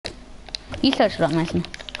You search it up, Mason.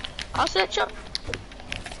 I'll search up.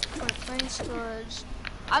 Right, playing squads.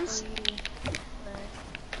 I'm.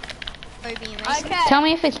 Kobe and Mason. Okay. Tell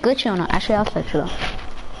me if it's glitchy or not. Actually, I'll search it up.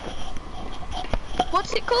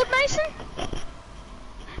 What's it called, Mason?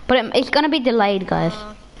 But it's gonna be delayed, guys.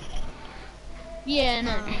 Yeah,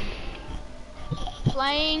 no.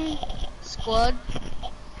 Playing squad.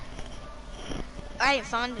 I ain't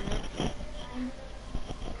finding it.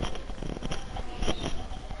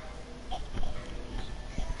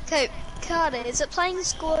 Okay, Carter, is it playing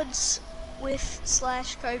squads with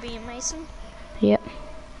 / Kobe and Mason? Yep.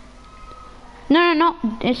 No, no,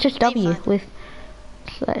 no. It's just W fine. with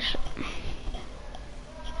slash.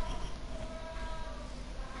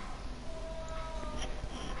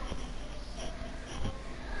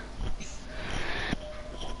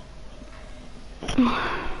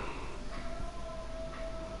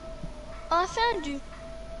 I found you.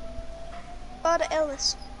 Carter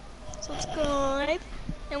Ellis. Subscribe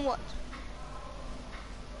and watch.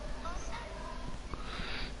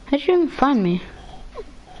 How'd you even find me?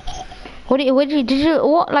 Did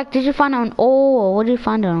you find it on all, or what did you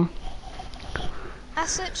find it on? I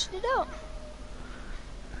searched it up.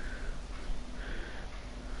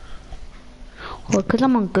 Well, because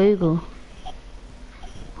I'm on Google.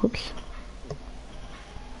 Whoops.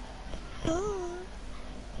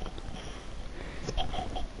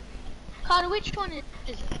 Carter, which one is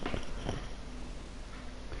it?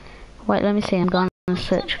 Wait, let me see. I'm going to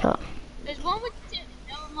search it up. There's one with Tim.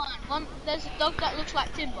 Never mind. There's a dog that looks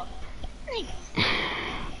like Timber.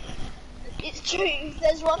 It's true.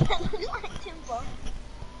 There's one that looks like Timber.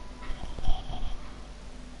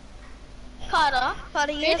 Carter,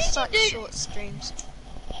 You have such short streams.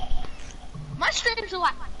 My streams are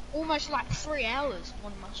like almost like 3 hours.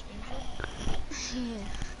 One of my streams. Yeah.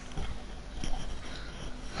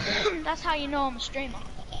 That's how you know I'm a streamer.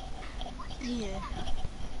 Yeah.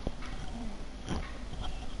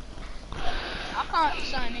 I can't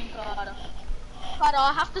sign in, Carter. Carter,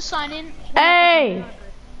 I have to sign in. Hey!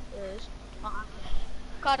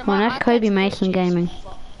 Carter, Well, that's Kobe Mason Gaming.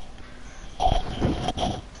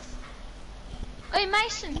 Hey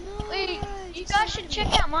Mason, wait, you guys should check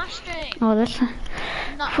out my stream. Oh, that's. No,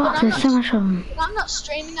 Fuck, there's so much of them. I'm not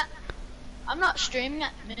streaming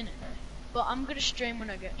at the minute, but I'm gonna stream when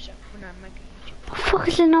I make a YouTube. What the fuck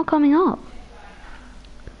is it not coming up?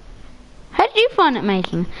 How did you find it,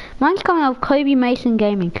 Mason? Mine's coming up Kobe Mason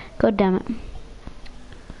Gaming. God damn it.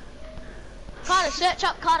 Carter, search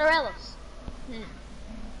up Carter Ellis.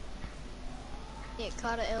 Yeah,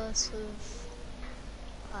 Carter Ellis with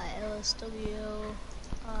ILSWIS.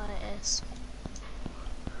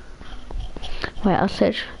 Wait, I'll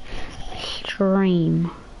search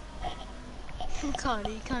stream.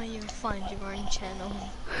 Carter, you can't even find your own channel.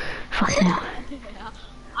 Fuck no.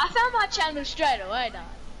 I found my channel straight away, though.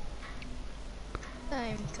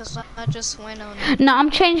 Same, because I just went on. No, I'm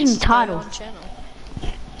changing the title. Channel.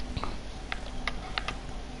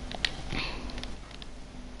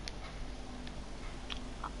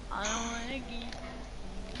 I don't wanna get.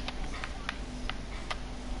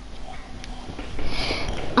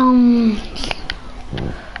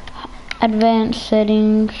 Advanced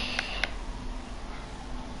settings.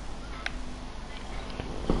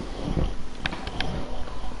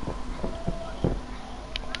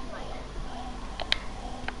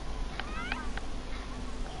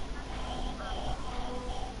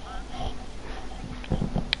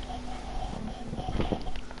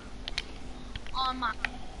 On my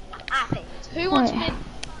iPad. Who wants me?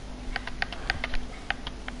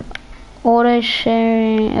 Auto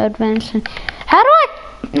sharing, advancing. How do I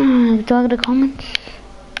go to the comments?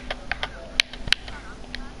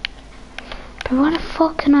 But why the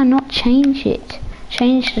fuck can I not change it?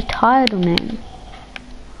 Change the title name.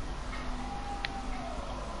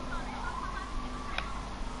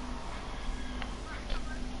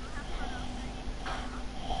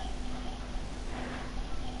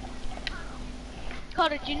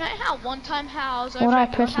 Carter, do you know how one time how I was What over do I at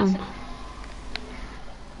your press house? on?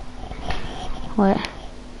 What?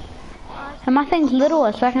 And my thing's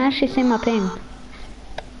little so I can actually see my ping.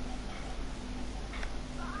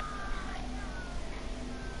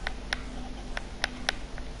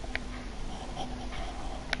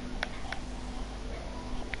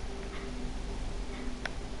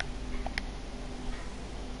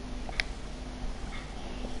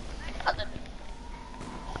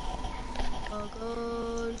 Oh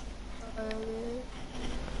god.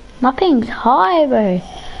 My ping's high, bro.